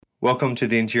Welcome to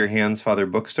the Into Your Hands Father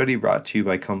book study brought to you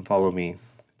by Come Follow Me.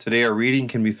 Today our reading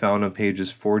can be found on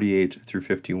pages 48 through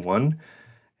 51,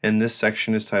 and this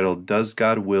section is titled, Does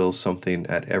God Will Something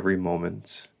at Every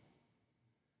Moment?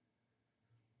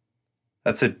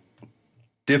 That's a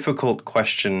difficult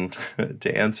question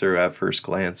to answer at first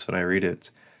glance when I read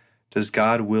it. Does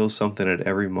God will something at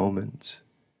every moment?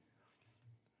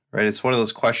 Right? It's one of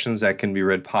those questions that can be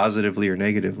read positively or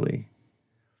negatively.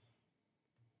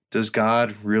 Is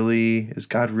God really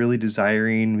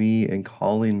desiring me and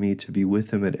calling me to be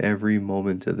with him at every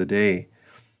moment of the day?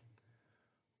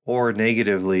 Or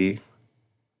negatively,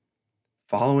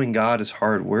 following God is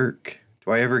hard work.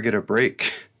 Do I ever get a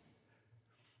break?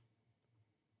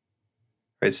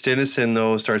 Right, Stinessen,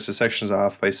 though, starts the sections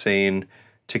off by saying,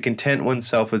 to content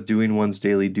oneself with doing one's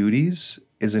daily duties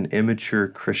is an immature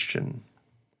Christian.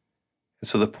 And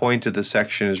so the point of the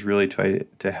section is really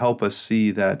to help us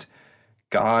see that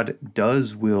God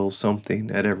does will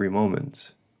something at every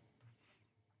moment.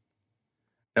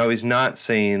 Now, he's not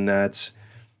saying that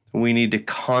we need to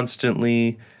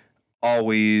constantly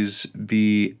always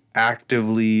be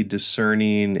actively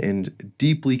discerning and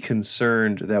deeply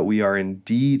concerned that we are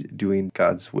indeed doing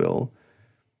God's will.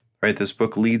 Right? This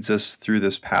book leads us through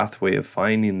this pathway of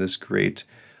finding this great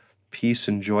peace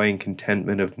and joy and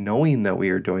contentment of knowing that we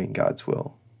are doing God's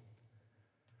will.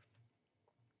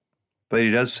 But he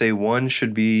does say one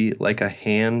should be like a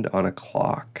hand on a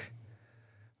clock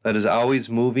that is always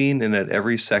moving and at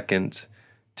every second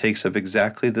takes up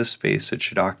exactly the space it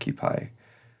should occupy.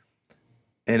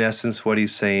 In essence, what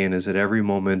he's saying is at every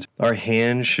moment, our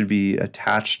hands should be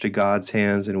attached to God's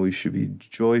hands and we should be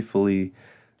joyfully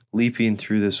leaping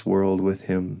through this world with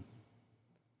him.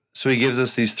 So he gives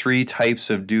us these three types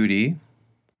of duty,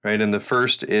 right? And the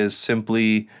first is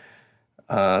simply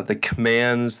the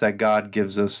commands that God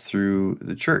gives us through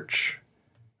the church,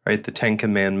 right? The 10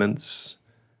 Commandments,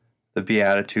 the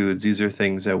Beatitudes, these are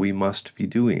things that we must be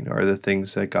doing, are the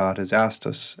things that God has asked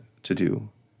us to do.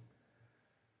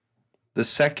 The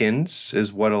second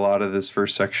is what a lot of this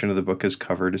first section of the book has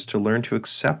covered, is to learn to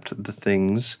accept the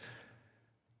things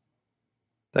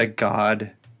that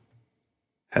God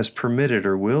has permitted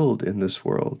or willed in this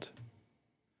world.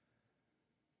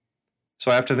 So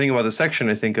after thinking about the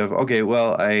section, I think of, okay,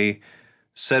 well, I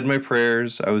said my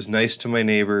prayers, I was nice to my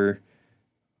neighbor,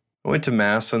 I went to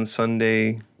Mass on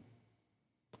Sunday,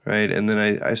 right? And then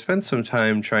I spent some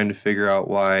time trying to figure out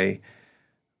why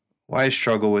I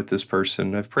struggle with this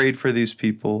person. I've prayed for these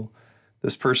people,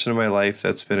 this person in my life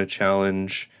that's been a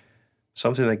challenge,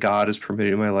 something that God has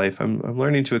permitted in my life. I'm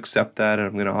learning to accept that, and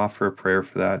I'm going to offer a prayer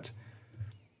for that.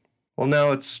 Well,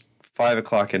 now it's 5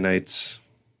 o'clock at night,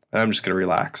 and I'm just going to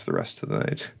relax the rest of the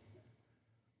night.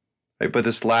 Right? But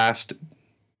this last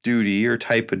duty or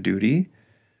type of duty,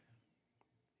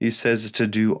 he says to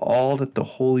do all that the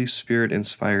Holy Spirit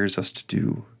inspires us to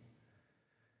do.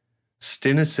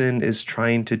 Stinessen is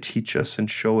trying to teach us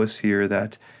and show us here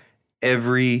that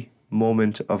every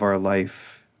moment of our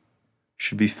life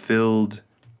should be filled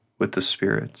with the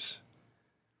Spirit.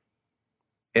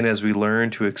 And as we learn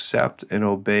to accept and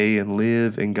obey and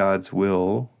live in God's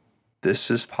will,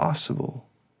 this is possible.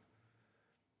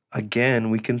 Again,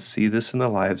 we can see this in the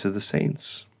lives of the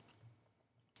saints.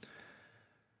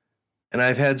 And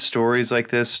I've had stories like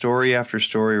this, story after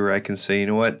story, where I can say, you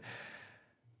know what?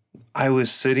 I was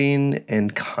sitting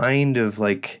and kind of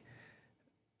like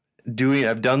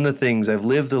I've done the things, I've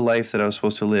lived the life that I was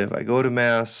supposed to live. I go to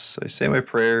Mass, I say my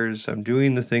prayers, I'm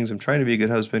doing the things, I'm trying to be a good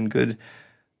husband, good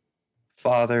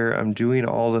father, I'm doing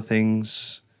all the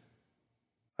things.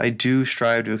 I do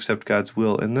strive to accept God's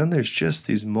will. And then there's just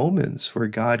these moments where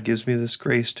God gives me this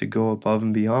grace to go above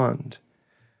and beyond.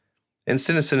 And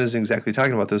Stinessen isn't exactly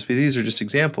talking about this, but these are just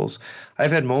examples.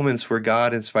 I've had moments where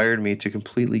God inspired me to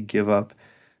completely give up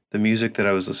the music that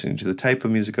I was listening to, the type of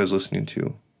music I was listening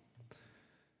to.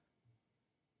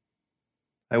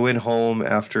 I went home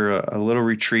after a little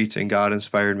retreat, and God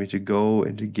inspired me to go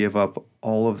and to give up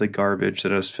all of the garbage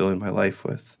that I was filling my life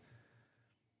with.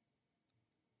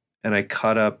 And I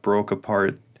cut up, broke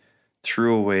apart,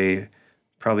 threw away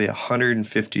probably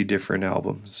 150 different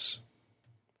albums.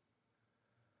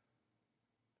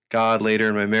 God later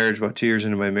in my marriage, about 2 years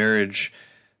into my marriage,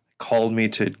 called me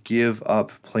to give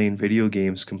up playing video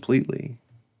games completely.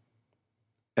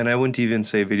 And I wouldn't even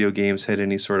say video games had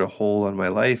any sort of hold on my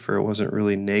life, or it wasn't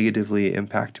really negatively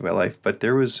impacting my life, but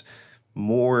there was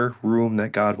more room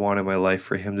that God wanted in my life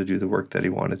for him to do the work that he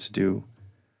wanted to do.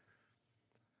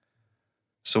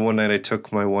 So one night I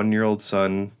took my 1-year-old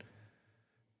son,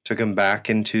 took him back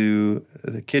into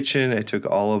the kitchen, I took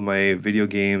all of my video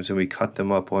games and we cut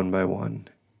them up one by one.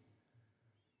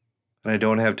 And I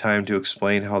don't have time to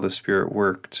explain how the Spirit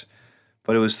worked,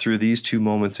 but it was through these two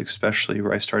moments especially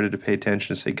where I started to pay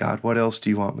attention and say, God, what else do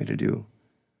you want me to do?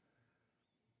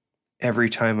 Every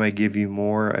time I give you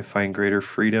more, I find greater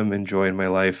freedom and joy in my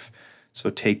life.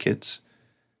 So take it.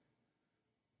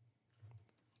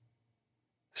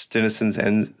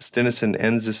 Stinessen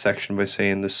ends this section by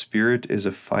saying, the Spirit is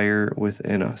a fire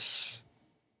within us.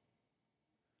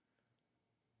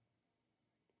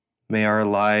 May our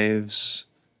lives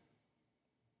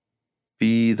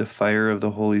be the fire of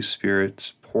the Holy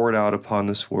Spirit poured out upon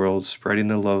this world, spreading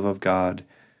the love of God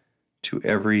to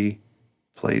every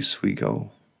place we go.